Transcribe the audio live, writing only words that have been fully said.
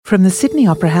From the Sydney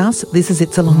Opera House, this is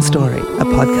It's a Long Story, a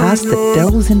podcast that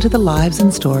delves into the lives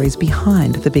and stories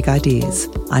behind the big ideas.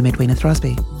 I'm Edwina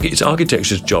Throsby. It's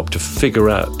architecture's job to figure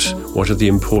out what are the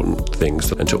important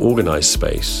things and to organise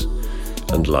space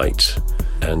and light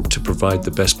and to provide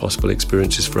the best possible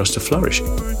experiences for us to flourish.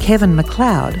 Kevin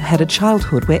McLeod had a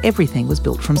childhood where everything was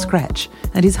built from scratch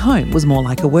and his home was more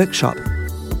like a workshop.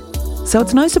 So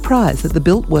it's no surprise that the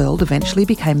built world eventually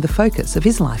became the focus of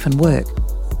his life and work.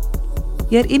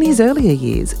 Yet in his earlier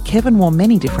years, Kevin wore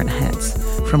many different hats,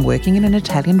 from working in an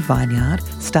Italian vineyard,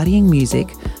 studying music,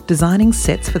 designing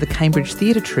sets for the Cambridge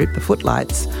Theatre Troupe, the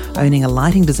Footlights, owning a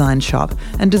lighting design shop,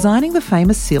 and designing the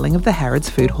famous ceiling of the Harrods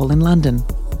Food Hall in London.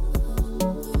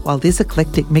 While this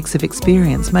eclectic mix of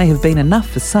experience may have been enough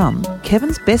for some,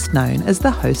 Kevin's best known as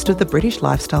the host of the British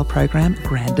lifestyle program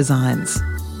Grand Designs.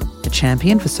 A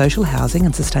champion for social housing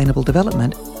and sustainable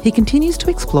development, he continues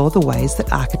to explore the ways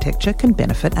that architecture can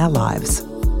benefit our lives.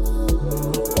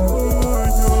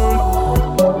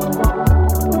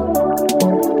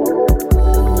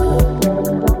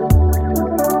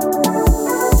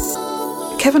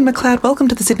 Kevin McLeod, welcome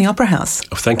to the Sydney Opera House.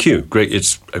 Oh, thank you. Great.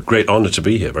 It's a great honour to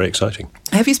be here. Very exciting.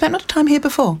 Have you spent much time here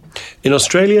before? In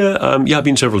Australia, I've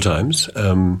been several times.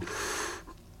 I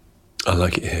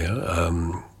like it here.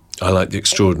 I like the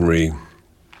extraordinary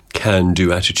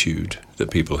can-do attitude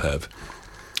that people have.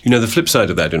 You know, the flip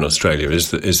side of that in Australia is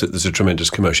that there's a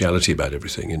tremendous commerciality about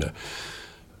everything, you know.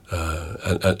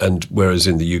 And whereas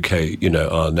in the UK, you know,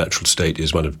 our natural state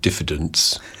is one of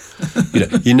diffidence. You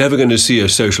know, you're never going to see a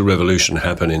social revolution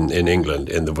happen in England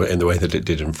in the way that it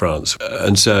did in France.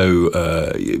 And so,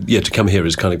 to come here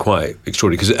is kind of quite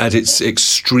extraordinary because at its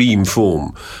extreme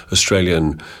form,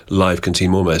 Australian life can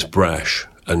seem almost brash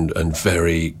and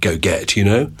very go-get, you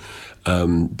know.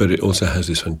 But it also has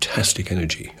this fantastic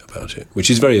energy about it, which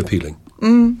is very appealing.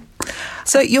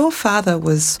 So your father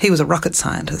was a rocket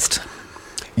scientist.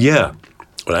 Yeah.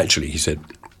 Well, actually, he said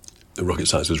the rocket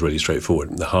science was really straightforward.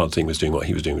 And the hard thing was doing what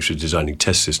he was doing, which was designing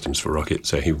test systems for rockets.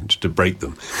 So he wanted to break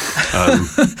them.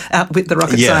 Out with the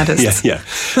rocket scientists. Yeah.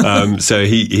 So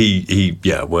he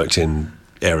worked in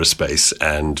aerospace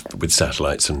and with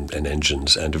satellites and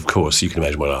engines. And, of course, you can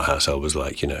imagine what our household was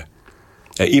like, you know.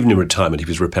 Even in retirement, he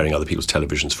was repairing other people's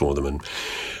televisions for them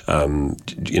and,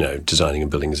 designing and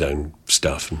building his own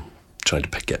stuff and trying to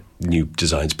get new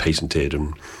designs patented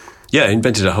and,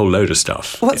 invented a whole load of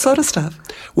stuff. What sort of stuff?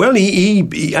 Well,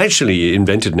 he actually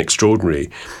invented an extraordinary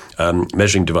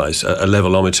measuring device, a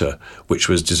levelometer, which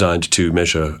was designed to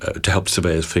measure, to help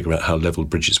surveyors figure out how level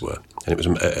bridges were. And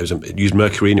it used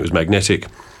mercury and it was magnetic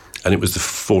and it was the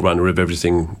forerunner of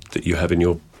everything that you have in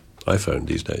your iPhone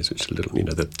these days, which is a little,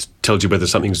 that tells you whether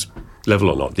something's level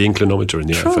or not, the inclinometer in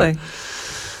the Truly.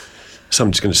 iPhone.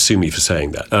 Someone's going to sue me for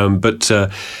saying that. But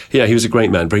he was a great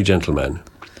man, very gentle man.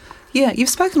 Yeah, you've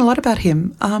spoken a lot about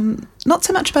him. Not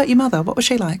so much about your mother. What was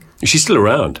she like? She's still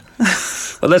around.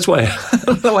 Well, that's why...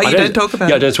 The way you don't talk about it.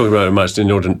 Yeah, I don't talk about it much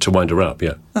in order to wind her up,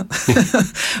 yeah.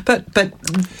 But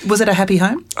was it a happy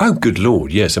home? Oh, good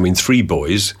Lord, yes. I mean, 3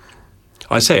 boys...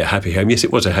 I say a happy home. Yes,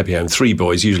 it was a happy home. 3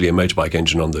 boys, usually a motorbike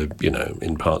engine on the,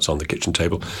 in parts on the kitchen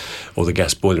table, or the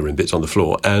gas boiler in bits on the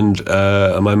floor, and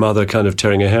my mother kind of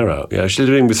tearing her hair out. Yeah, she was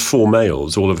living with 4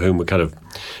 males, all of whom were kind of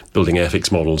building FX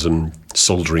models and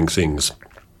soldering things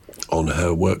on her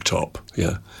worktop.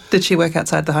 Yeah. Did she work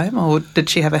outside the home, or did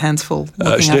she have her hands full?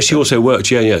 She also worked.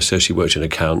 Yeah. So she worked in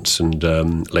accounts, and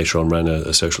later on ran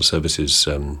a social services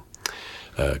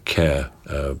care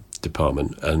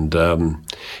department, and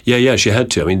she had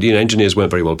to. I mean, engineers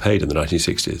weren't very well paid in the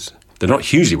 1960s. They're not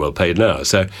hugely well paid now.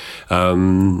 So,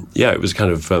 it was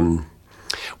kind of.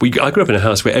 I grew up in a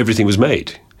house where everything was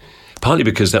made, partly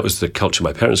because that was the culture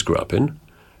my parents grew up in,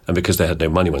 and because they had no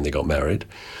money when they got married,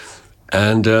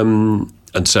 and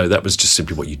so that was just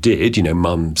simply what you did.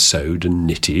 Mum sewed and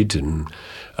knitted and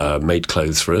made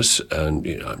clothes for us, and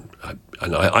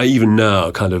I even now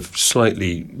kind of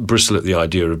slightly bristle at the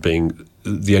idea of being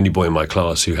the only boy in my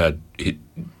class who had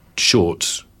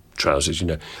shorts, trousers,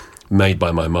 made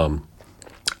by my mum,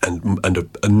 and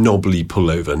a knobbly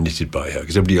pullover knitted by her,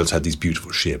 because everybody else had these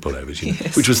beautiful sheer pullovers,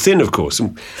 Yes. Which was thin, of course,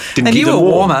 and didn't and keep you them were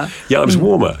warm. warmer. Yeah, I was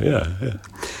warmer. Yeah.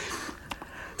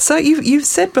 So you've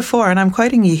said before, and I'm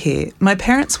quoting you here, my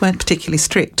parents weren't particularly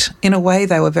strict. In a way,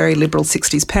 they were very liberal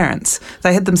 60s parents.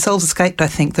 They had themselves escaped, I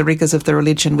think, the rigours of the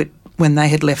religion when they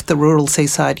had left the rural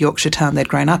seaside Yorkshire town they'd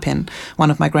grown up in. One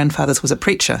of my grandfathers was a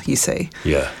preacher, you see.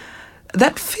 Yeah.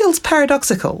 That feels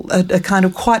paradoxical, a kind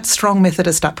of quite strong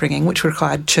Methodist upbringing, which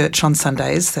required church on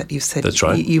Sundays that you said That's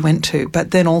right. you went to,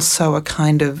 but then also a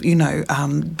kind of,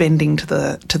 bending to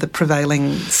the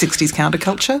prevailing 60s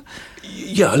counterculture.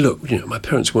 Yeah, look, my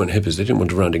parents weren't hippies. They didn't want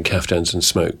to run in caftans and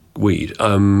smoke weed.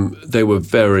 They were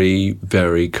very,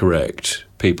 very correct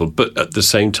people. But at the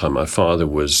same time, my father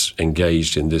was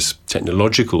engaged in this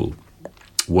technological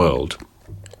world.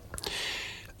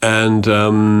 And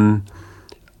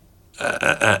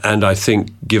I think,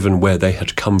 given where they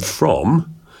had come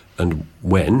from and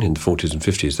when, in the 40s and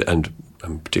 50s,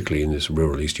 and particularly in this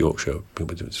rural East Yorkshire, from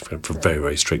a very,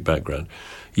 very strict background,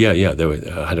 they had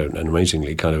an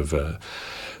amazingly kind of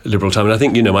liberal time. And I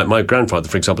think, my grandfather,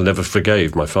 for example, never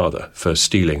forgave my father for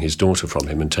stealing his daughter from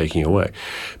him and taking her away.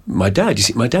 My dad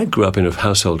grew up in a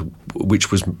household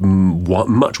which was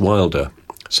much wilder.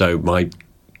 So my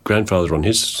grandfather on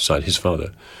his side, his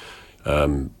father,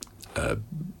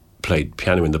 played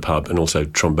piano in the pub and also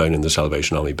trombone in the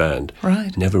Salvation Army band.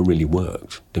 Right. Never Never really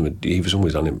worked. He was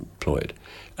always unemployed.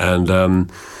 And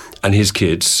his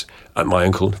kids, my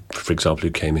uncle, for example,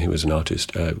 who came here, who was an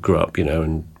artist, grew up,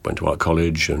 and went to art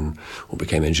college or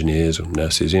became engineers or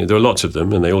nurses. There were lots of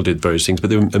them, and they all did various things, but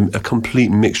they were a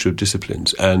complete mixture of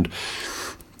disciplines. And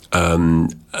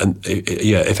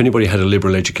if anybody had a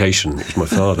liberal education, it was my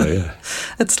father. Yeah,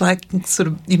 it's like sort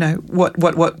of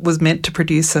what was meant to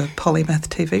produce a polymath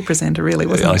TV presenter, really,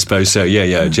 wasn't it? I suppose so.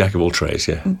 Yeah, Jack of all trades.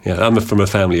 Yeah. I'm from a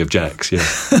family of Jacks. Yeah.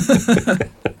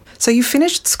 So you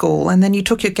finished school and then you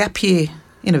took your gap year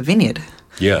in a vineyard.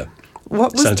 Yeah.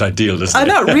 Sounds ideal, doesn't it? I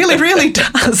know, it really, really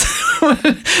does.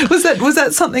 Was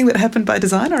that something that happened by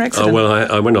design or accident? Oh,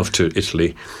 well, I went off to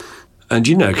Italy. And,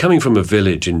 coming from a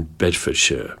village in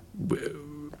Bedfordshire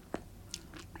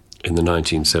in the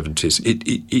 1970s,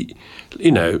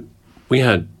 we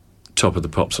had Top of the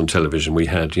Pops on television. We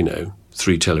had,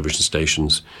 3 television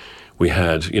stations. We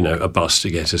had, a bus to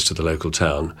get us to the local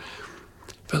town.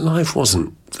 But life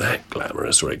wasn't that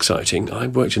glamorous or exciting. I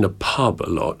worked in a pub a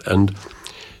lot. And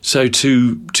so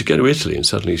to go to Italy and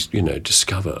suddenly,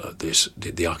 discover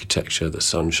the architecture, the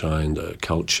sunshine, the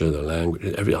culture, the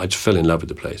language, I just fell in love with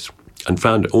the place. And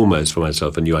found almost for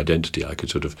myself a new identity. I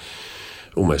could sort of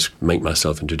almost make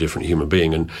myself into a different human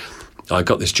being. And I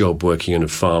got this job working on a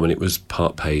farm, and it was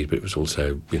part paid, but it was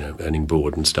also, earning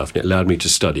board and stuff. And it allowed me to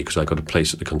study, because I got a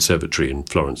place at the conservatory in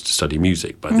Florence to study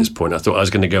music. By this point, I thought I was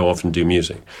going to go off and do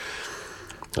music.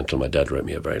 Until my dad wrote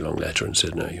me a very long letter and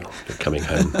said, no, you're coming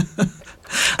home.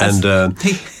 And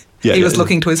he was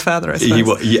looking to his father, I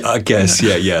suppose. I guess,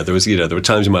 yeah. There was, there were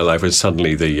times in my life where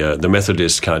suddenly the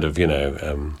Methodist kind of,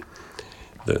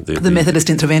 the Methodist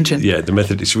intervention. Yeah, the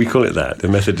Methodist, should we call it that? The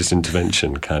Methodist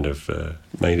intervention kind of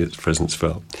made its presence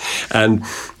felt. And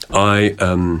I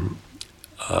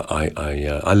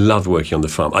loved working on the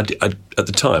farm. At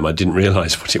the time, I didn't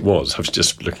realise what it was. I was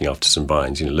just looking after some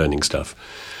vines, learning stuff.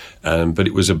 But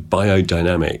it was a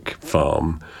biodynamic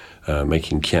farm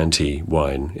making Chianti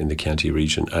wine in the Chianti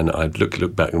region. And I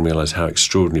look back and realise how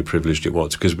extraordinarily privileged it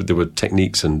was, because there were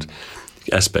techniques and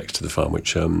aspects to the farm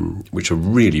which are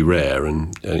really rare,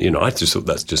 and I just thought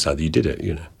that's just how you did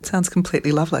it. Sounds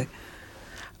completely lovely.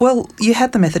 Well, you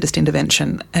had the Methodist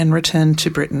intervention and returned to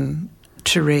Britain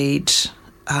to read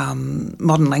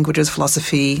modern languages,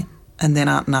 philosophy, and then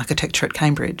art and architecture at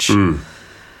Cambridge.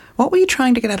 What were you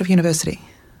trying to get out of university?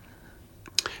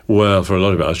 Well, for a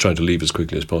lot of it, I was trying to leave as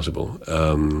quickly as possible,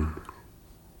 and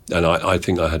I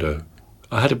think I had a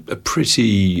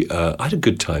pretty I had a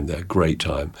good time there, great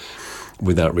time,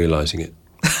 without realising it.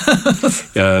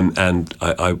 And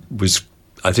I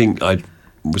think I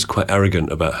was quite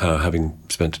arrogant about how, having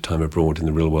spent time abroad in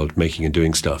the real world, making and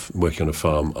doing stuff, working on a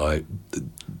farm, I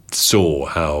saw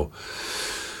how,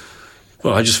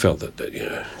 well, I just felt that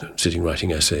sitting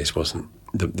writing essays wasn't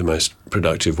the most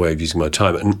productive way of using my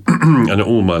time. And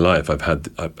all my life I've had,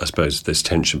 I suppose, this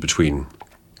tension between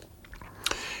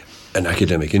an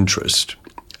academic interest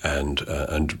and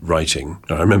writing.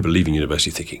 And I remember leaving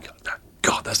university thinking,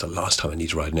 God, that's the last time I need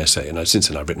to write an essay. And since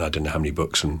then I've written I don't know how many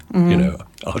books and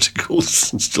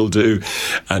articles, and still do,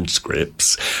 and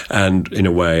scripts. And in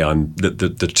a way,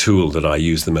 the tool that I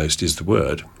use the most is the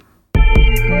word.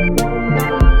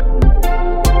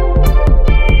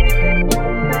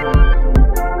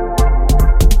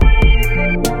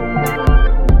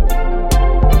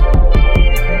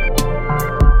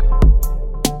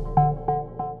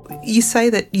 You say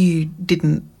that you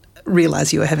didn't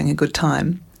realise you were having a good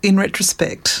time. In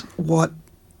retrospect, what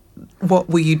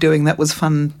were you doing that was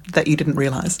fun that you didn't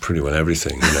realise? Pretty well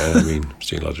everything, I mean,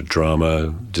 doing a lot of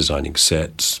drama, designing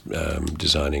sets,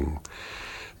 designing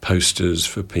posters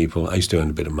for people. I used to earn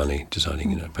a bit of money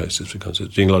designing, posters for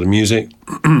concerts. Doing a lot of music.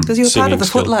 Because you were part of the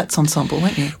Footlights ensemble,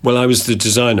 weren't you? Well, I was the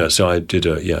designer, so I did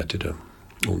a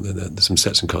There's some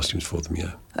sets and costumes for them,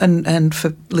 yeah. And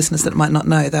for listeners that might not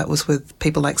know, that was with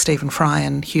people like Stephen Fry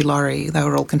and Hugh Laurie. They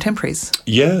were all contemporaries.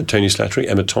 Yeah, Tony Slattery,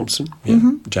 Emma Thompson,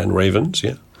 yeah, Jan Ravens,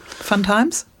 yeah. Fun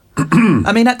times?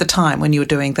 I mean, at the time when you were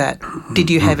doing that, did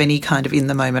you have any kind of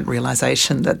in-the-moment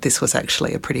realisation that this was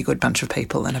actually a pretty good bunch of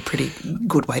people and a pretty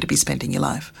good way to be spending your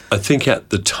life? I think at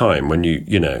the time when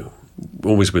you know,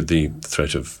 always with the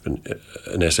threat of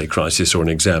an essay crisis or an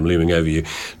exam looming over you,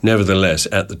 nevertheless,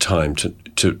 at the time,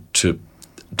 to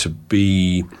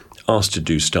be asked to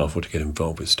do stuff or to get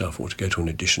involved with stuff or to go to an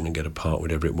audition and get a part,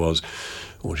 whatever it was,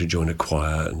 or to join a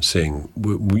choir and sing,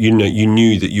 you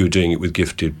knew that you were doing it with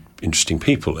gifted, interesting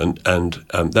people, and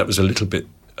that was a little bit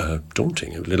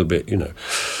daunting, a little bit,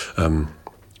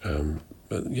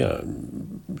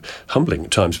 humbling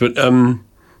at times, but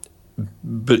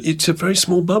it's a very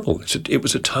small bubble. It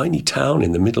was a tiny town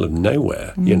in the middle of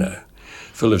nowhere,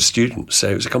 full of students, so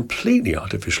it was a completely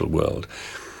artificial world,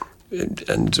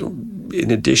 and in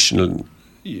addition,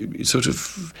 sort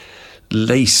of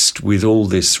laced with all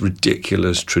this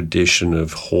ridiculous tradition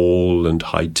of hall and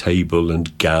high table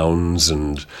and gowns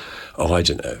and, I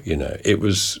don't know, it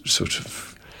was sort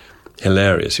of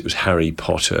hilarious. It was Harry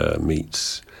Potter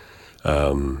meets,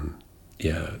 the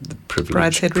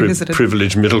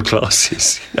privileged middle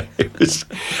classes. It was,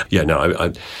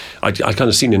 I kind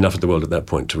of seen enough of the world at that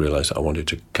point to realise that I wanted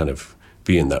to kind of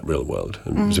be in that real world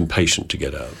and was impatient to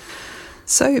get out.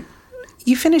 So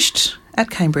you finished at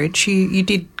Cambridge. You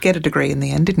did get a degree in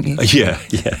the end, didn't you? Yeah.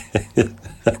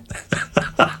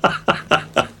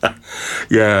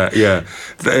 Yeah.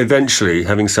 Eventually,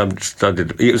 having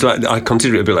studied, it was like, I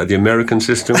consider it a bit like the American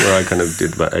system, where I kind of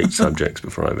did about 8 subjects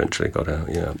before I eventually got out.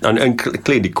 Yeah, and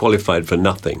clearly qualified for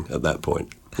nothing at that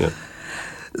point. Yeah.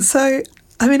 So,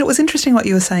 I mean, it was interesting what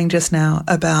you were saying just now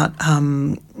about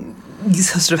you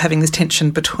sort of having this tension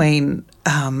between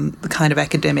the kind of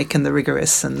academic and the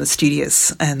rigorous and the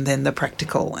studious, and then the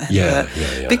practical. And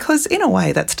because in a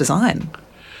way, that's design.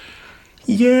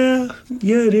 Yeah,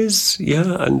 it is.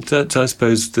 Yeah, and that's, I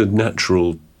suppose, the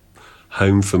natural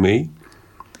home for me.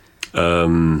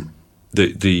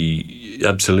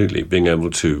 Absolutely being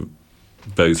able to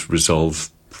both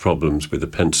resolve problems with a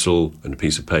pencil and a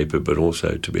piece of paper, but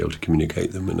also to be able to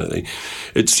communicate them. And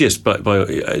it's just,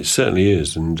 it certainly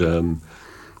is. And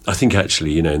I think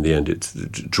actually, in the end, it's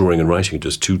drawing and writing are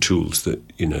just two tools that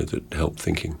that help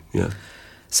thinking. Yeah.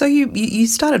 So you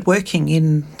started working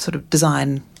in sort of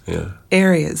design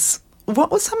areas.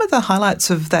 What were some of the highlights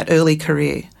of that early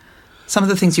career? Some of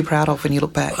the things you're proud of when you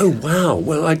look back? Oh, wow.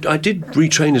 Well, I did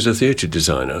retrain as a theatre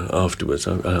designer afterwards.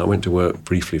 I went to work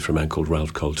briefly for a man called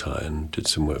Ralph Colty and did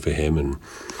some work for him and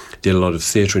did a lot of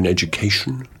theatre and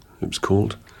education, it was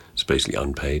called. It's basically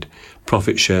unpaid.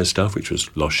 Profit share stuff, which was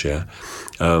loss share.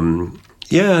 And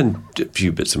a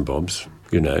few bits and bobs,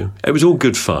 It was all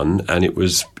good fun, and it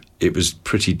was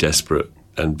pretty desperate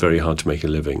and very hard to make a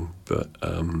living, but...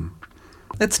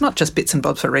 It's not just bits and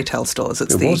bobs for retail stores.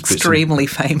 It's the extremely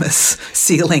famous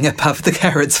ceiling above the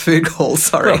Harrods food hall.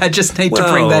 Sorry, I just need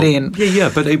to bring that in.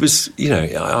 Yeah, but it was,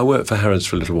 I worked for Harrods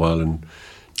for a little while, and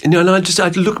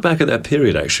I'd look back at that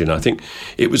period actually, and I think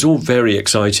it was all very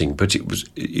exciting, but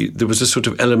there was a sort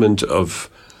of element of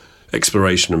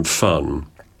exploration and fun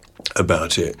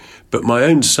about it. But my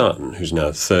own son, who's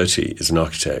now 30, is an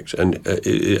architect, and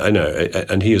I know,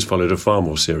 and he has followed a far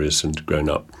more serious and grown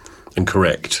up and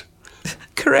correct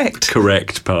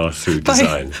path through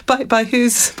design. By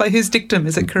whose dictum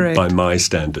is it correct? By my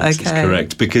standards, it's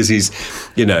correct, because he's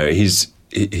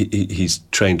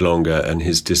trained longer and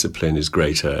his discipline is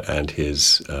greater, and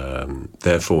his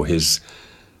therefore his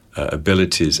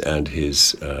abilities and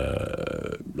his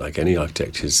like any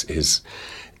architect, his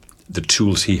the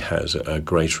tools he has are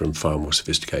greater and far more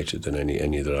sophisticated than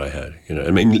any that I had.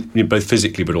 I mean, both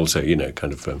physically, but also,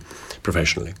 kind of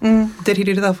professionally. Did he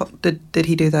do that? Did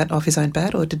he do that off his own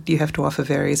bat, or did you have to offer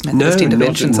various methodist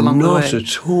interventions along the way? Not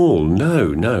at all.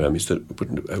 No. I mean,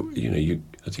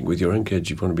 I think with your own kids,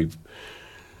 you want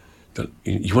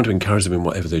to encourage them in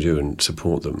whatever they do and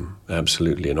support them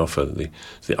absolutely, and offer the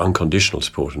unconditional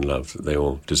support and love that they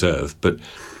all deserve. But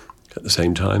at the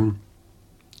same time,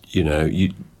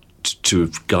 to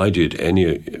have guided any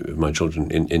of my children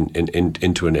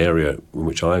into an area in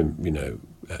which I,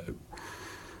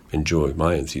 enjoy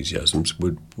my enthusiasms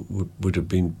would have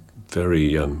been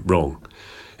very wrong.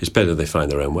 It's better they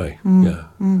find their own way.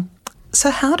 So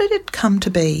how did it come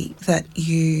to be that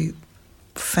you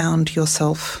found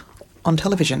yourself on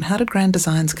television? How did Grand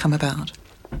Designs come about?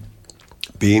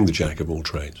 Being the jack of all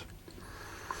trades.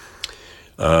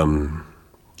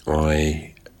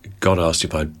 I got asked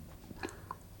if I'd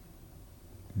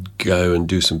go and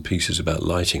do some pieces about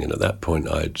lighting, and at that point,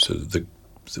 I'd sort of the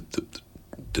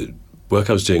work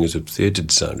I was doing as a theatre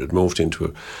designer had morphed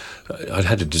into I'd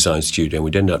had a design studio, and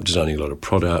we'd ended up designing a lot of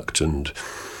product and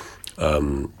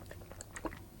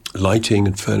lighting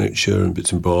and furniture and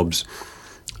bits and bobs.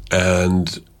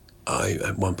 And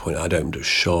at one point, I'd opened a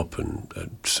shop and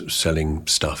selling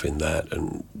stuff in that,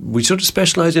 and we sort of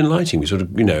specialised in lighting. We sort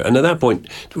of, and at that point,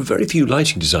 there were very few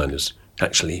lighting designers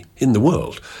actually in the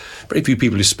world. Very few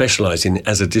people who specialised in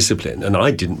as a discipline, and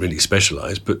I didn't really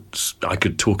specialise, but I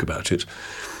could talk about it.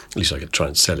 At least I could try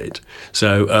and sell it.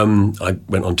 So I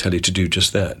went on telly to do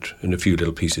just that, and a few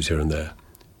little pieces here and there.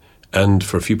 And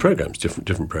for a few programmes,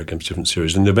 different programmes, different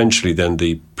series. And eventually then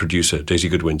the producer, Daisy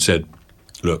Goodwin, said,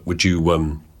 look, do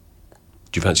you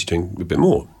fancy doing a bit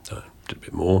more? I did a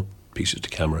bit more, pieces to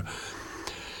camera.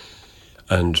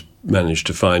 And managed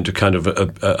to find a kind of,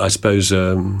 I suppose,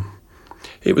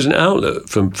 it was an outlet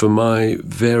for my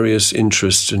various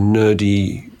interests and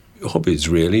nerdy hobbies,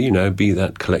 really, be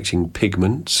that collecting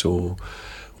pigments or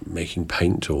making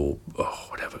paint or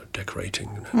whatever, decorating.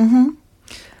 Mm-hmm.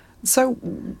 So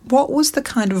what was the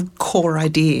kind of core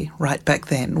idea right back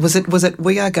then? Was it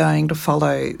we are going to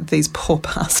follow these poor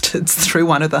bastards through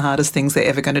one of the hardest things they're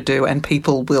ever going to do, and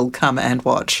people will come and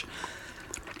watch?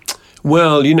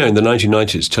 Well, in the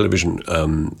 1990s, television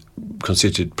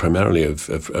consisted primarily of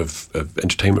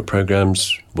entertainment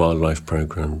programs, wildlife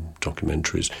program,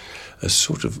 documentaries, a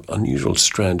sort of unusual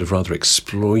strand of rather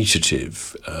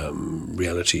exploitative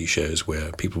reality shows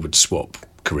where people would swap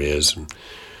careers and,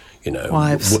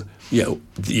 wives.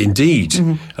 Indeed,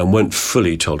 and weren't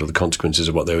fully told of the consequences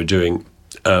of what they were doing,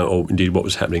 or indeed what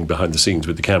was happening behind the scenes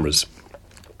with the cameras.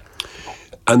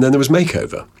 And then there was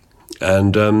Makeover.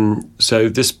 And so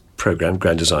this programme,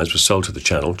 Grand Designs, was sold to the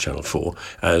Channel 4,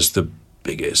 as the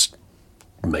biggest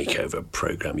makeover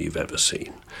programme you've ever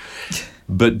seen.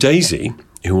 But Daisy,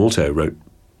 who also wrote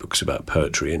books about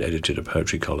poetry and edited a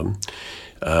poetry column,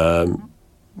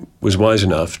 was wise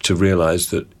enough to realise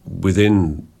that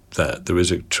within that there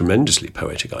is a tremendously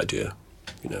poetic idea,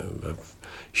 of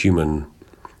human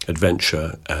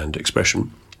adventure and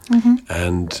expression. Mm-hmm.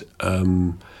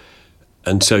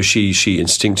 And so she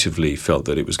instinctively felt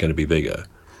that it was going to be bigger.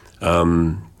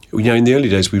 In the early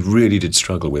days, we really did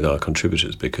struggle with our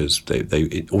contributors because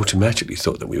they automatically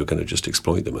thought that we were going to just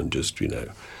exploit them and just,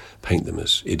 paint them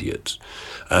as idiots.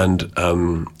 And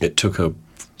it took a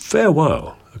fair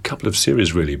while, a couple of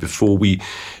series really, before we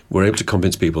were able to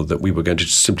convince people that we were going to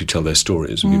simply tell their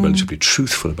stories and be relatively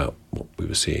truthful about what we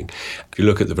were seeing. If you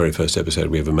look at the very first episode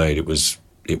we ever made, it was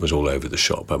all over the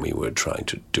shop. I mean, we were trying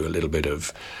to do a little bit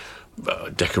of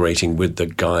decorating with the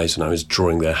guys, and I was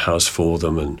drawing their house for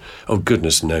them, and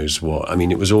goodness knows what. I mean,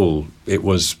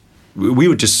 we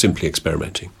were just simply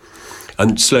experimenting.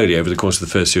 And slowly, over the course of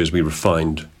the first series, we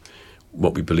refined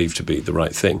what we believed to be the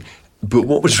right thing. But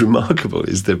what was remarkable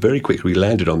is that very quickly we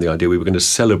landed on the idea we were going to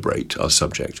celebrate our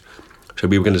subject. So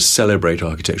we were going to celebrate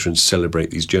architecture and celebrate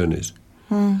these journeys.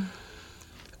 Mm.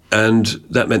 And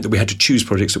that meant that we had to choose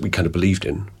projects that we kind of believed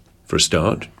in for a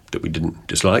start, that we didn't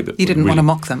dislike. But you didn't want to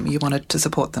mock them, you wanted to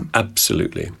support them.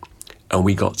 Absolutely. And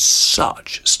we got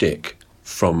such stick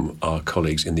from our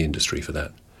colleagues in the industry for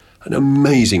that. An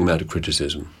amazing amount of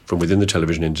criticism from within the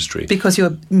television industry. Because you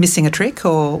were missing a trick,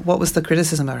 or what was the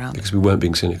criticism around? Because we weren't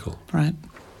being cynical. Right.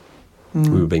 We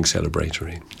were being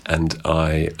celebratory. And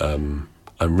I'm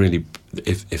really,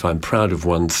 if I'm proud of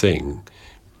one thing,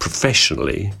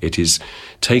 professionally, it is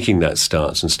taking that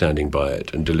stance and standing by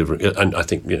it and delivering. And I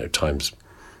think, time's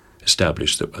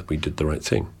established that we did the right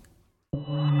thing.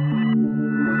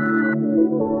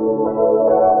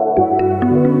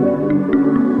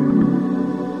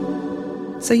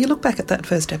 So you look back at that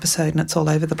first episode and it's all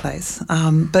over the place,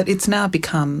 but it's now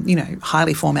become,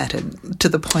 highly formatted to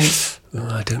the point... Oh,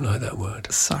 I don't like that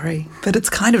word. Sorry, but it's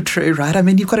kind of true, right? I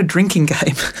mean, you've got a drinking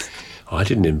game. I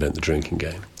didn't invent the drinking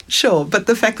game. Sure, but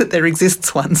the fact that there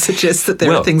exists one suggests that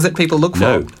there are things that people look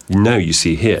for. No, you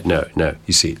see here,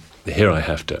 you see, here I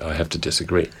have to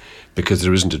disagree, because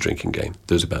there isn't a drinking game.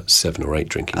 There's about 7 or 8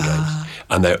 drinking games,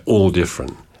 and they're all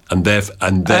different. And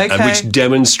which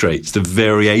demonstrates the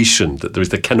variation that there is.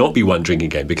 There cannot be one drinking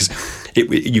game because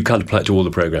you can't apply it to all the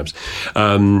programmes.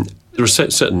 There are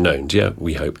certain knowns,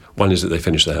 we hope. One is that they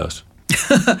finish the house,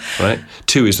 right?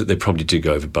 2 is that they probably do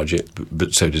go over budget,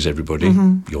 but so does everybody.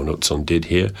 Mm-hmm. Your Nutson did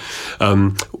here.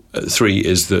 3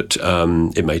 is that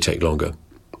it may take longer,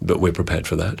 but we're prepared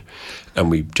for that, and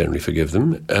we generally forgive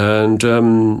them. And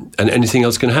anything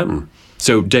else can happen.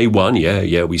 So day 1,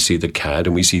 we see the CAD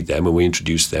and we see them and we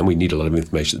introduce them. We need a lot of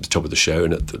information at the top of the show,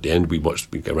 and at the end we go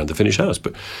around the finished house,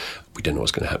 but we don't know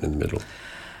what's going to happen in the middle.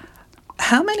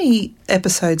 How many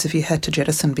episodes have you had to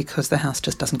jettison because the house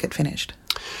just doesn't get finished?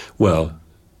 Well,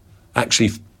 actually,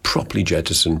 properly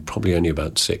jettisoned, probably only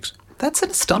about 6. That's an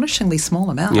astonishingly small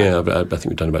amount. Yeah, I think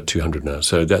we've done about 200 now,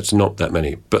 so that's not that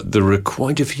many. But there are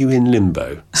quite a few in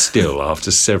limbo still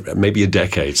after maybe a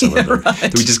decade, some of them,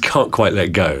 that we just can't quite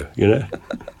let go, you know?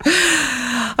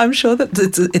 I'm sure that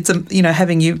it's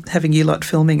having you lot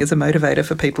filming is a motivator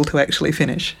for people to actually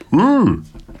finish.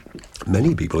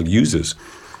 Many people, users,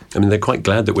 I mean, they're quite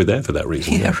glad that we're there for that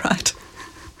reason. Yeah, right.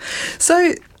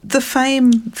 So the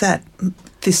fame that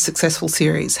this successful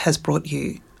series has brought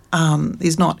you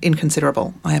is not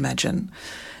inconsiderable, I imagine.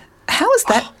 How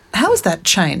has that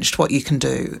changed what you can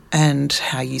do and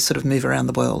how you sort of move around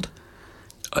the world?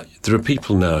 There are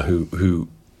people now who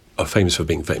are famous for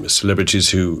being famous,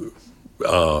 celebrities who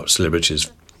are celebrities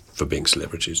for being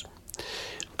celebrities.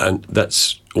 And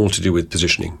that's all to do with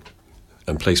positioning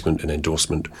and placement and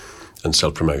endorsement and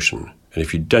self-promotion. And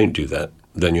if you don't do that,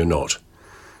 then you're not.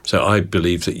 So I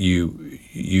believe that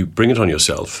you bring it on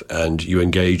yourself and you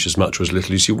engage as much or as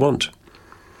little as you want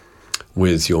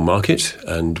with your market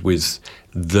and with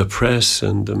the press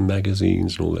and the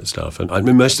magazines and all that stuff. And I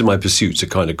mean, most of my pursuits are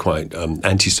kind of quite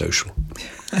antisocial.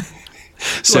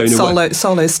 So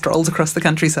solo strolls across the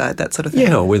countryside, that sort of thing.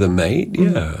 Yeah, or with a mate.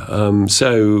 Yeah.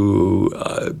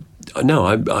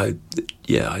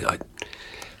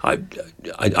 I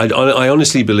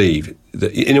honestly believe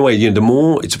that, in a way, you know, the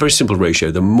more, it's a very simple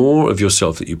ratio. The more of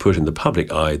yourself that you put in the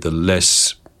public eye, the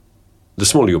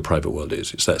smaller your private world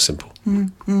is. It's that simple.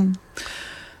 Mm-hmm.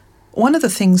 One of the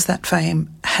things that fame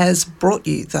has brought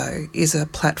you, though, is a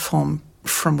platform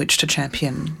from which to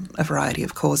champion a variety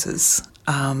of causes.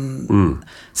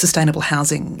 Sustainable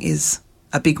housing is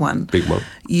a big one. Big one.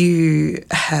 You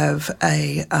have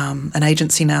an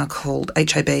agency now called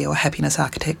HAB, or Happiness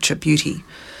Architecture Beauty,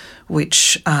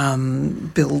 which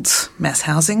builds mass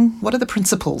housing. What are the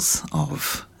principles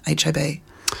of HAB?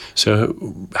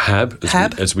 So HAB,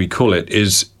 as we call it,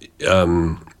 is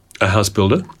a house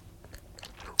builder,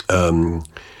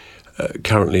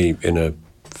 currently in a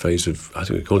phase of, I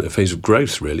think we call it a phase of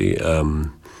growth, really.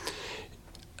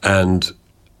 And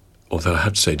although I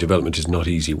have to say development is not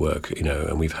easy work, you know,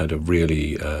 and we've had a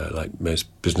really, like most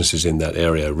businesses in that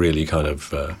area, really kind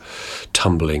of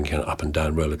tumbling up and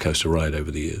down roller coaster ride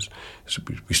over the years. So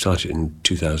we started in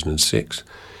 2006.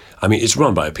 I mean, it's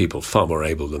run by people far more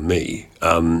able than me.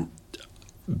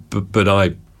 But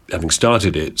I, having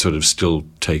started it, sort of still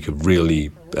take a really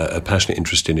a passionate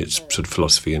interest in its sort of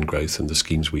philosophy and growth and the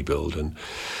schemes we build. And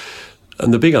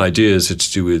the big ideas are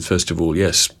to do with, first of all,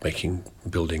 yes,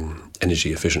 building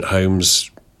energy-efficient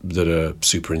homes that are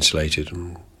super insulated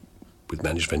and with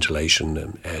managed ventilation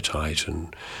and airtight,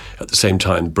 and at the same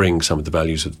time bring some of the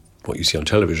values of what you see on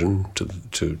television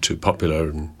to popular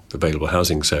and available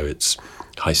housing. So it's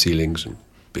high ceilings and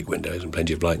big windows and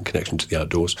plenty of light and connection to the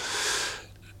outdoors,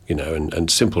 you know, and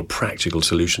simple practical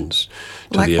solutions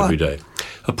to like the what? everyday.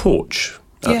 A porch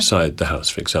outside the house,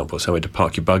 for example, somewhere to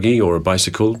park your buggy or a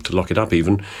bicycle, to lock it up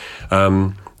even,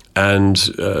 and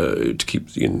to keep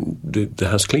the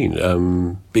house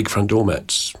clean. Big front door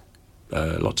mats,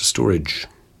 lots of storage,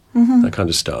 that kind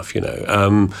of stuff, you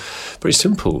know. Very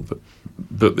simple,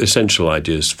 but essential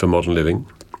ideas for modern living.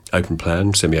 Open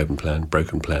plan, semi-open plan,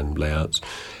 broken plan layouts.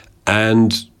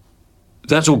 And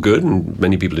that's all good, and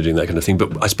many people are doing that kind of thing.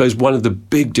 But I suppose one of the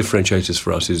big differentiators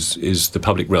for us is the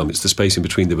public realm. It's the space in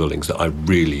between the buildings that I'm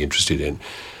really interested in.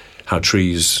 How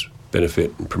trees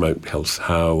benefit and promote health.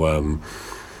 How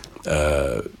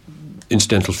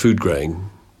incidental food growing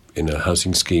in a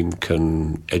housing scheme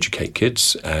can educate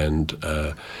kids and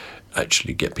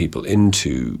actually get people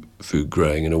into food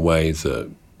growing in a way that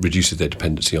reduces their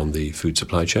dependency on the food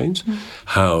supply chains,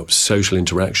 how social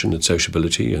interaction and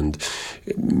sociability and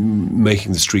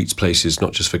making the streets places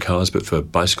not just for cars but for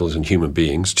bicycles and human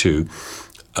beings too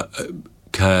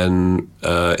can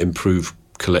improve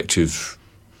collective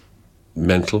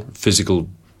mental, physical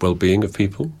well-being of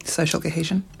people. Social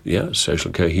cohesion. Yeah,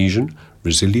 social cohesion,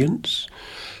 resilience.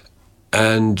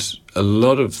 And a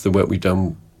lot of the work we've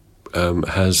done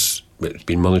has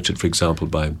been monitored, for example,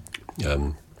 by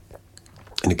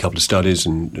in a couple of studies,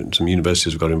 and some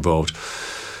universities have got involved.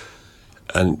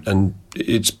 And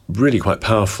it's really quite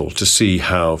powerful to see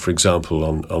how, for example,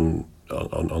 on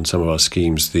some of our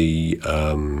schemes, the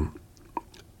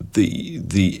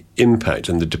impact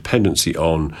and the dependency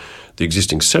on the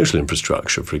existing social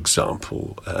infrastructure, for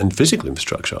example, and physical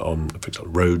infrastructure on, for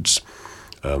example, roads,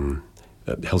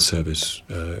 health service,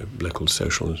 local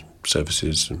social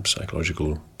services and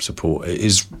psychological support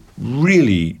is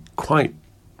really quite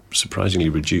surprisingly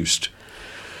reduced.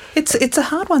 It's a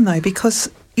hard one, though,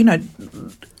 because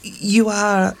you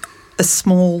are a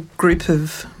small group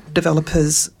of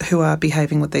developers who are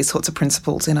behaving with these sorts of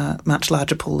principles in a much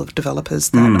larger pool of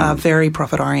developers that are very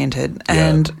profit-oriented. Yeah.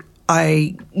 And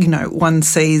one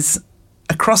sees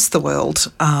across the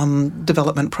world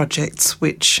development projects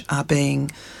which are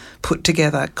being put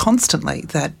together constantly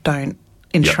that don't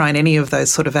enshrine any of those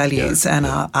sort of values and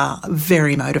are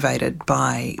very motivated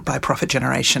by profit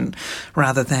generation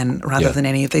rather than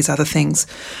any of these other things.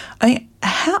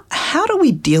 How do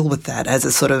we deal with that as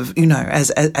a sort of,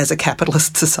 as a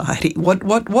capitalist society?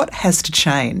 What has to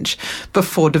change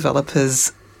before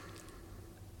developers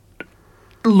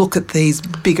look at these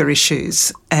bigger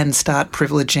issues and start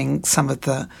privileging some of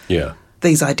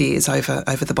these ideas over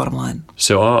the bottom line?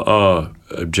 So our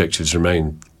objectives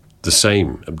remain the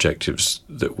same objectives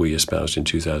that we espoused in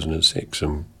 2006,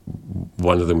 and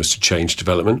one of them was to change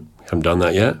development. Haven't done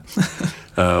that yet.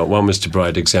 One was to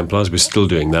provide exemplars. We're still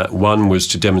doing that. One was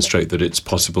to demonstrate that it's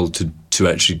possible to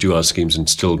actually do our schemes and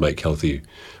still make healthy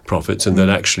profits, and that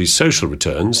actually social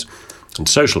returns and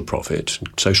social profit,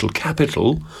 social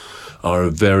capital, are a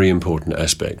very important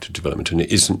aspect of development, and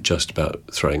it isn't just about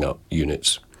throwing up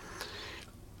units.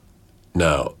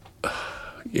 Now,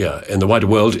 in the wider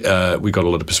world, we've got a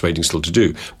lot of persuading still to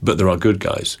do, but there are good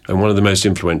guys. And one of the most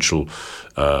influential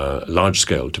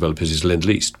large-scale developers is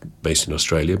Lendlease, based in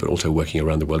Australia, but also working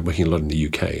around the world, working a lot in the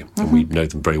UK. And we know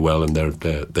them very well, and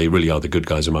they really are the good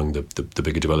guys among the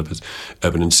bigger developers.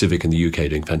 Urban and Civic in the UK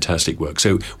doing fantastic work.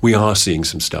 So we are seeing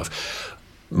some stuff.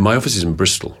 My office is in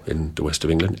Bristol, in the west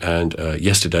of England, and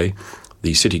yesterday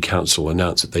the City Council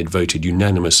announced that they'd voted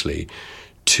unanimously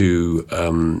to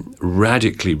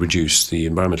radically reduce the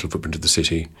environmental footprint of the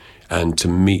city and to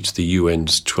meet the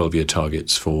UN's 12-year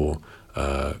targets for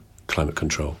climate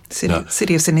control.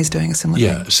 City of Sydney's doing a similar thing.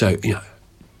 Yeah, so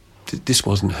this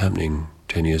wasn't happening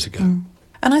 10 years ago.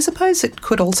 And I suppose it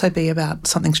could also be about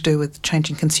something to do with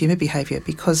changing consumer behaviour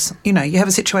because, you have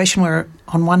a situation where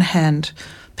on one hand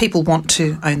people want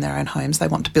to own their own homes, they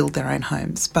want to build their own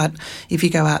homes, but if you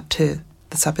go out to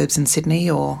the suburbs in Sydney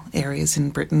or areas in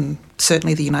Britain,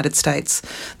 certainly the United States,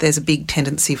 there's a big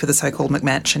tendency for the so-called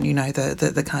McMansion,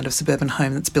 the kind of suburban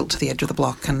home that's built to the edge of the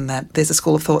block, and that there's a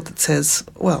school of thought that says,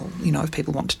 well, if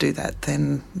people want to do that,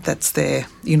 then that's their,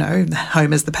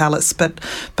 home as the palace. But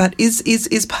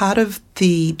is part of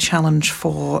the challenge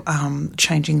for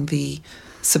changing the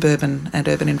suburban and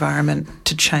urban environment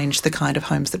to change the kind of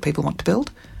homes that people want to build?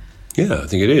 Yeah, I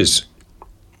think it is.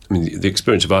 I mean, the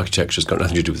experience of architecture has got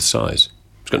nothing to do with size.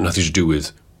 It's got nothing to do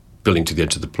with building to the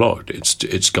edge of the plot.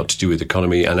 It's got to do with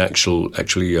economy and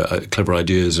actually clever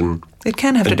ideas. And it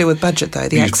can have to do with budget, though,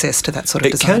 the access to that sort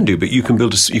of design. It can do, but you can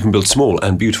build small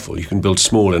and beautiful. You can build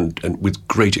small and with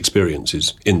great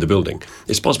experiences in the building.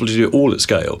 It's possible to do it all at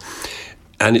scale,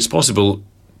 and it's possible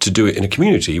to do it in a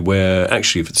community where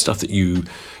actually, for the stuff that you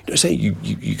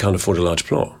can't afford a large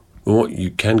plot, well, what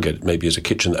you can get maybe is a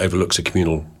kitchen that overlooks a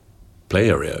communal play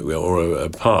area or a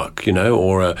park,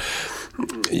 or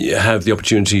you have the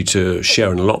opportunity to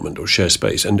share an allotment or share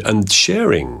space. And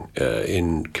sharing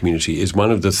in community is one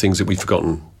of the things that we've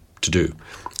forgotten to do.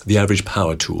 The average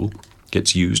power tool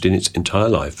gets used in its entire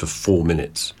life for 4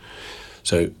 minutes.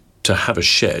 So to have a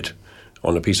shed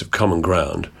on a piece of common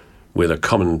ground with a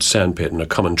common sandpit and a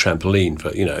common trampoline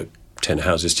for, 10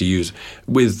 houses to use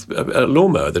with a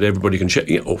lawnmower that everybody can share,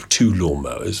 or 2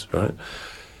 lawnmowers, right?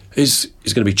 Is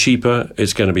going to be cheaper,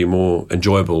 it's going to be more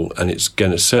enjoyable, and it's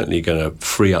certainly going to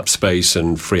free up space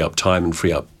and free up time and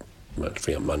free up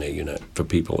money, for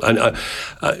people. And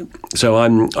so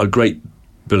I'm a great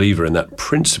believer in that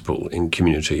principle in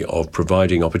community of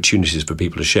providing opportunities for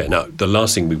people to share. Now, the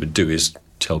last thing we would do is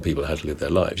tell people how to live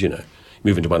their lives,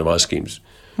 Move into one of our schemes.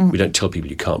 We don't tell people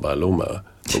you can't buy a lawnmower,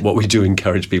 but what we do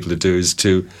encourage people to do is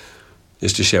to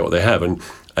share what they have and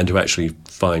to actually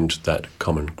find that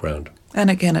common ground. And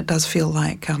again, it does feel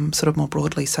like sort of more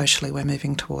broadly socially we're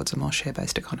moving towards a more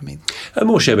share-based economy. A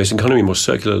more share-based economy, more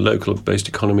circular, local-based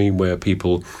economy where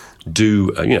people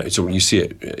do, so you see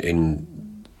it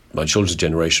in my children's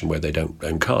generation where they don't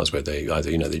own cars, where they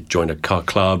either, they join a car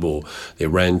club or they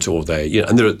rent or they,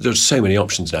 and there are so many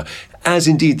options now, as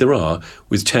indeed there are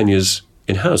with tenures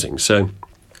in housing. So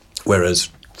whereas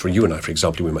for you and I, for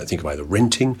example, we might think of either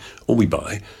renting or we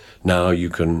buy, now you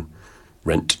can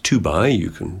rent to buy, you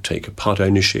can take a part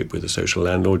ownership with a social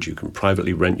landlord, you can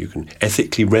privately rent, you can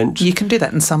ethically rent. You can do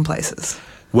that in some places.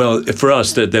 Well, for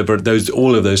us,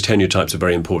 all of those tenure types are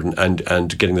very important,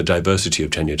 and getting the diversity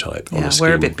of tenure type on a scheme.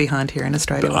 We're a bit behind here in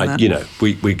Australia on that.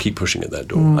 We keep pushing at that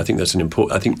door. I think that's an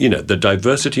important. I think the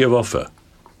diversity of offer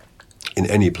in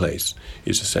any place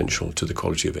is essential to the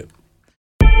quality of it.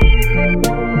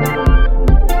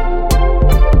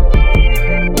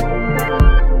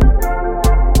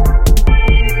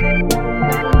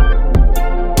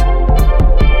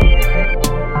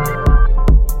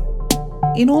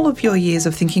 In all of your years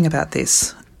of thinking about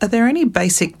this, are there any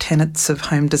basic tenets of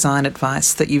home design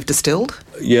advice that you've distilled?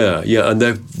 Yeah, and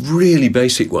they're really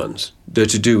basic ones. They're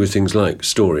to do with things like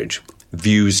storage,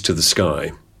 views to the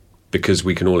sky, because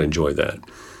we can all enjoy that.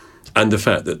 And the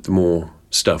fact that the more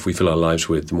stuff we fill our lives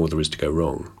with, the more there is to go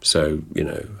wrong. So,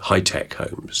 high-tech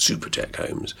homes, super-tech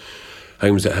homes,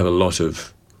 homes that have a lot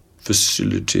of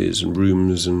facilities and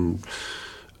rooms and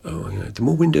the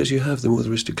more windows you have, the more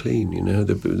there is to clean.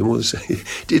 The more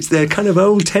it's their kind of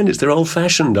old tenets, they're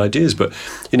old-fashioned ideas. But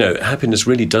happiness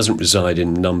really doesn't reside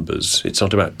in numbers. It's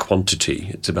not about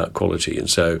quantity; it's about quality. And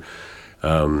so,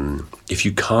 if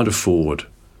you can't afford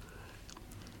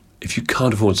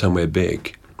somewhere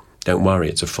big, don't worry.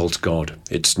 It's a false god.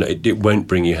 It won't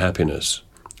bring you happiness.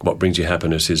 What brings you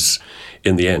happiness is,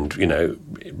 in the end,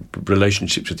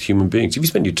 relationships with human beings. If you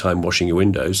spend your time washing your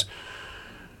windows,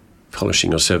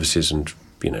 polishing your surfaces and,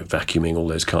 vacuuming all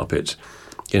those carpets,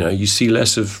 you see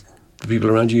less of the people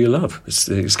around you love.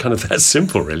 It's kind of that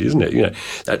simple, really, isn't it?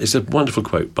 It's a wonderful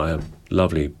quote by a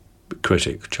lovely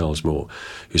critic, Charles Moore,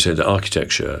 who said that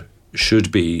architecture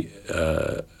should be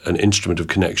an instrument of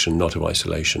connection, not of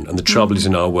isolation. And the trouble is,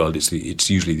 in our world, it's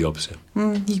usually the opposite.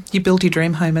 You build your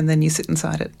dream home and then you sit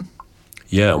inside it.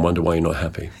 Yeah, and wonder why you're not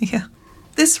happy. Yeah.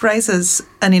 This raises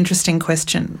an interesting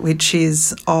question, which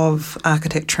is of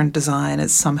architecture and design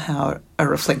as somehow a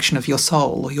reflection of your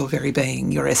soul or your very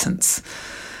being, your essence.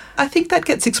 I think that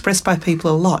gets expressed by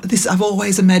people a lot. I've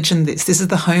always imagined this. This is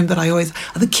the home that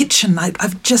the kitchen.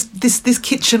 This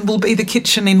kitchen will be the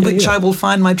kitchen in which I will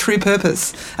find my true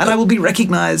purpose, and I will be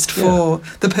recognised for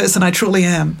the person I truly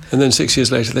am. And then 6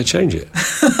 years later, they change it.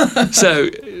 So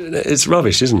it's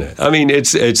rubbish, isn't it? I mean,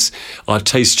 it's our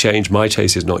tastes change. My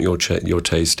taste is not your taste. Your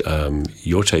taste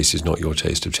is not your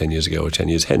taste of 10 years ago or 10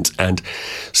 years hence. And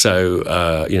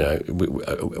so,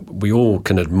 we all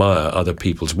can admire other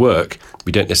people's work.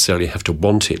 We don't necessarily have to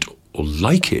want it or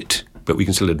like it, but we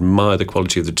can still admire the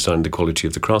quality of the design, the quality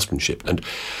of the craftsmanship. And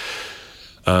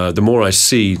the more I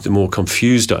see, the more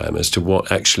confused I am as to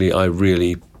what actually I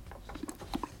really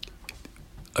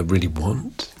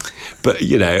want. But,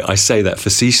 I say that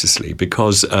facetiously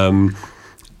because if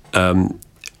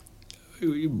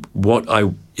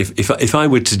I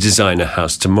were to design a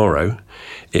house tomorrow,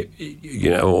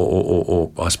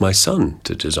 or ask my son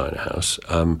to design a house,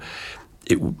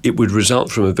 it would result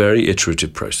from a very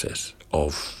iterative process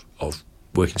of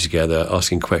working together,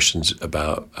 asking questions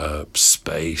about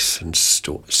space and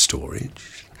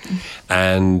storage.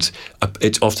 And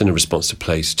it's often a response to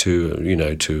place, to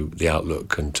the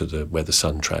outlook and to where the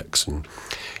sun tracks, and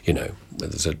whether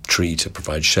there's a tree to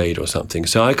provide shade or something.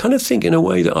 So I kind of think, in a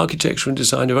way, that architecture and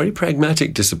design are very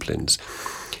pragmatic disciplines,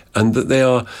 and that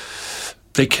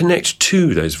they connect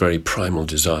to those very primal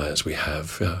desires we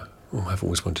have. I've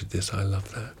always wanted this. I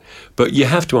love that. But you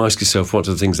have to ask yourself, what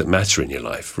are the things that matter in your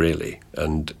life, really,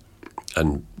 and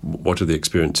what are the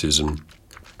experiences and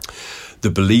the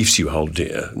beliefs you hold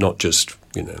dear, not just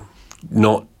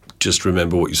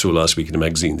remember what you saw last week in a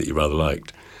magazine that you rather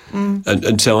liked.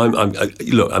 And so I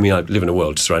live in a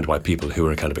world surrounded by people who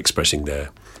are kind of expressing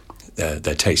their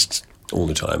tastes all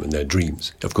the time and their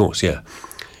dreams, of course, yeah.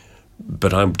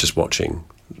 But I'm just watching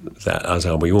that, as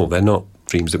are we all. They're not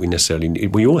dreams that we necessarily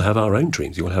need. We all have our own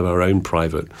dreams. We all have our own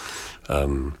private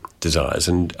desires,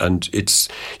 and it's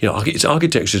it's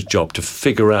architecture's job to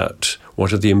figure out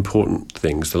what are the important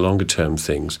things, the longer term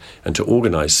things, and to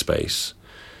organise space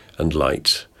and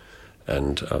light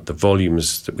and the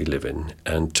volumes that we live in,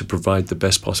 and to provide the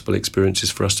best possible experiences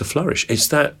for us to flourish.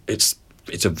 It's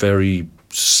a very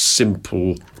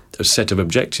simple set of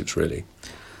objectives, really.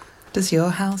 Does your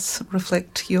house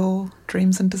reflect your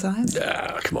dreams and desires?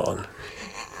 Ah, come on.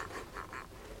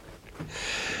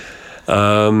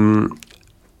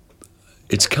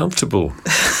 It's comfortable.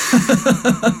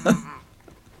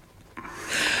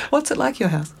 What's it like, your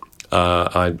house?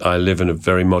 I live in a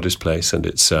very modest place, and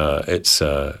it's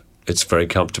very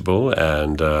comfortable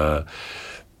and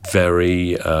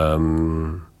very.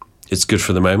 It's good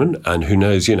for the moment, and who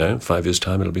knows? 5 years'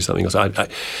 time it'll be something else.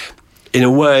 In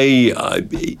a way,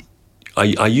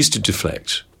 I used to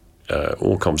deflect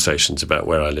all conversations about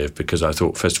where I live, because I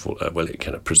thought, first of all, it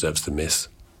kind of preserves the myth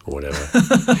or whatever,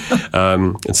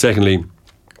 and secondly,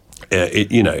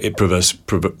 it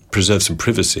preserves some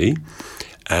privacy,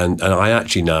 and I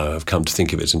actually now have come to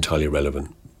think of it as entirely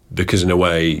irrelevant, because in a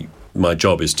way my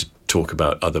job is to talk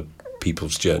about other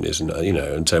people's journeys, and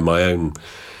and so my own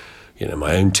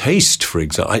taste, for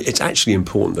example, it's actually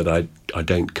important that I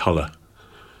don't colour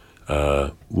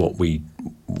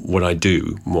what I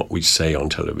do, what we say on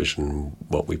television,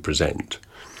 what we present.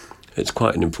 it's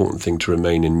quite an important thing to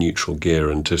remain in neutral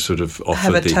gear and to sort of offer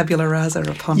have a tabula rasa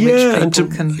upon which people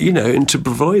can... and to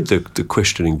provide the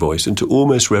questioning voice and to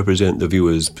almost represent the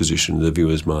viewer's position, the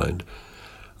viewer's mind.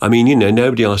 I mean,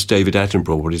 nobody asked David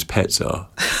Attenborough what his pets are.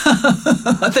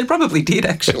 They probably did,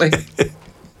 actually.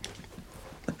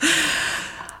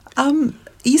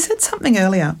 You said something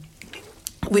earlier,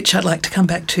 which I'd like to come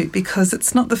back to, because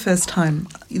it's not the first time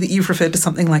that you've referred to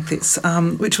something like this,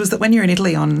 which was that when you're in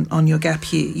Italy on your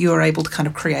gap year, you were able to kind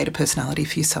of create a personality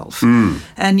for yourself.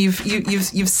 And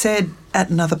you've said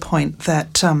at another point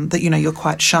that you're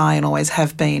quite shy and always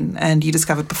have been, and you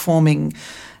discovered performing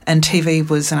and TV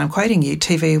was, and I'm quoting you,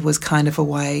 TV was kind of a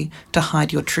way to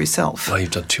hide your true self. Oh,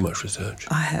 you've done too much research.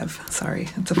 I have. Sorry,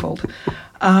 it's a fault.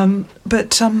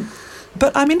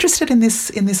 But I'm interested in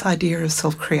this idea of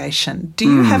self-creation. Do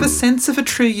you have a sense of a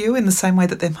true you in the same way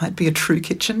that there might be a true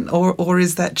kitchen, or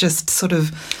is that just sort of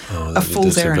a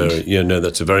fool's errand?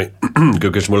 That's a very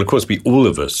good question. Well, of course, all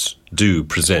of us do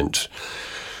present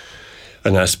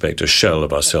an aspect, a shell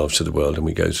of ourselves to the world, and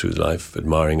we go through life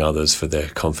admiring others for their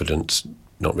confidence,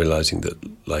 not realising that,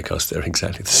 like us, they're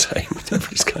exactly the same.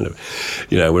 It's kind of,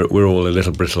 we're all a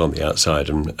little brittle on the outside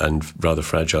and rather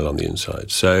fragile on the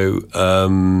inside. So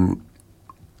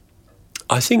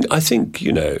I think to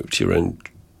your own,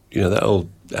 that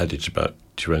old adage about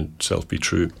to your own self be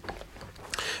true,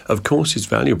 of course, is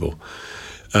valuable.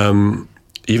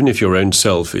 Even if your own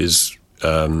self is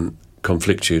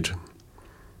conflicted,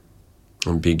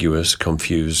 ambiguous,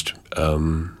 confused,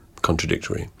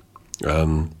 contradictory.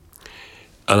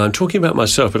 And I'm talking about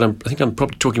myself, but I think I'm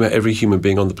probably talking about every human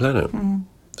being on the planet.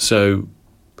 So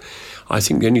I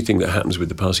think the only thing that happens with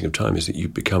the passing of time is that you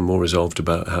become more resolved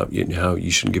about how you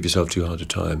shouldn't give yourself too hard a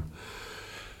time.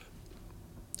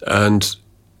 And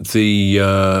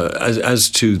as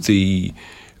to the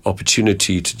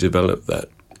opportunity to develop that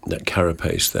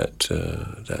carapace, that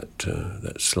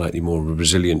slightly more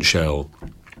resilient shell,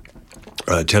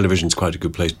 television's quite a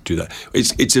good place to do that.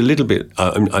 It's a little bit.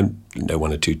 I know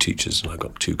one or two teachers, and I've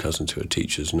got two cousins who are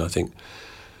teachers, and I think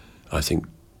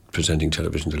presenting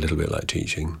television's a little bit like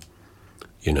teaching.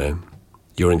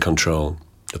 You're in control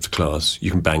of the class.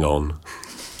 You can bang on.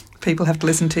 People have to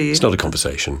listen to you. It's not a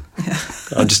conversation. Yeah.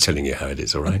 I'm just telling you how it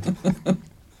is. All right.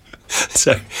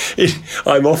 So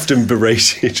I'm often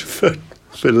berated for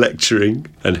lecturing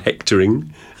and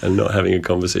hectoring and not having a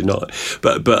conversation.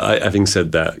 But having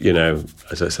said that,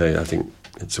 as I say, I think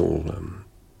it's all.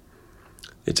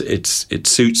 It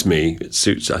suits me.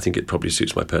 I think it probably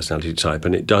suits my personality type,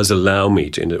 and it does allow me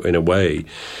to, in a way,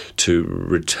 to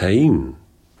retain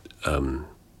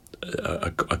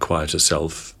a quieter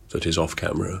self that is off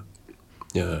camera.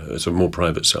 Yeah, it's a more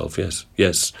private self.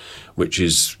 Yes, which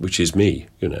is me.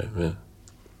 Yeah.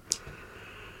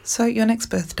 So your next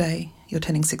birthday, you're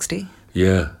turning 60.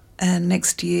 Yeah. And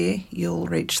next year, you'll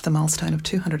reach the milestone of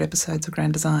 200 episodes of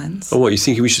Grand Designs. Oh, what, you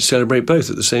thinking we should celebrate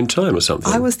both at the same time or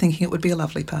something? I was thinking it would be a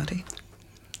lovely party.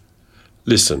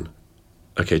 Listen,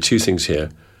 okay, two things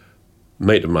here. A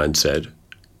mate of mine said,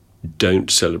 don't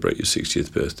celebrate your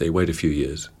 60th birthday, wait a few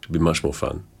years. It'll be much more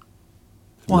fun.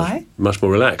 Why? Much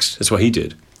more relaxed. That's what he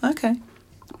did. Okay.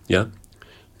 Yeah.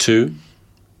 2,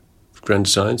 Grand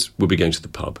Designs, we'll be going to the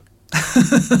pub.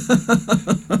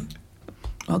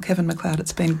 Well, Kevin MacLeod,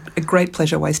 it's been a great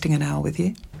pleasure wasting an hour with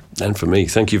you. And for me,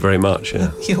 thank you very much.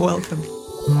 Yeah. You're welcome.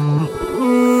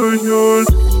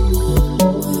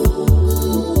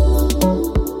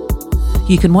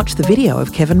 You can watch the video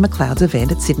of Kevin MacLeod's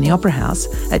event at Sydney Opera House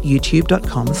at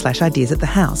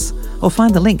youtube.com/ideasatthehouse, or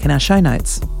find the link in our show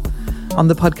notes. On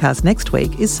the podcast next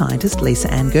week is scientist Lisa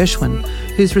Ann Gershwin,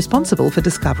 who's responsible for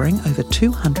discovering over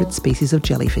 200 species of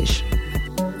jellyfish.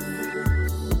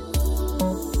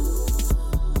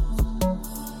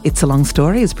 It's a Long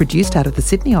Story is produced out of the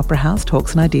Sydney Opera House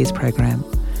Talks and Ideas program.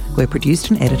 We're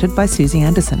produced and edited by Susie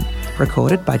Anderson,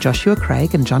 recorded by Joshua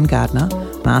Craig and John Gardner,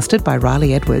 mastered by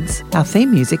Riley Edwards. Our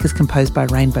theme music is composed by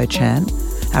Rainbow Chan.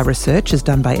 Our research is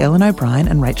done by Ellen O'Brien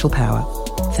and Rachel Power.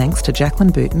 Thanks to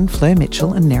Jacqueline Booton, Fleur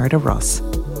Mitchell and Nerida Ross.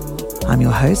 I'm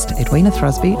your host, Edwina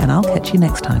Throsby, and I'll catch you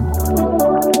next time.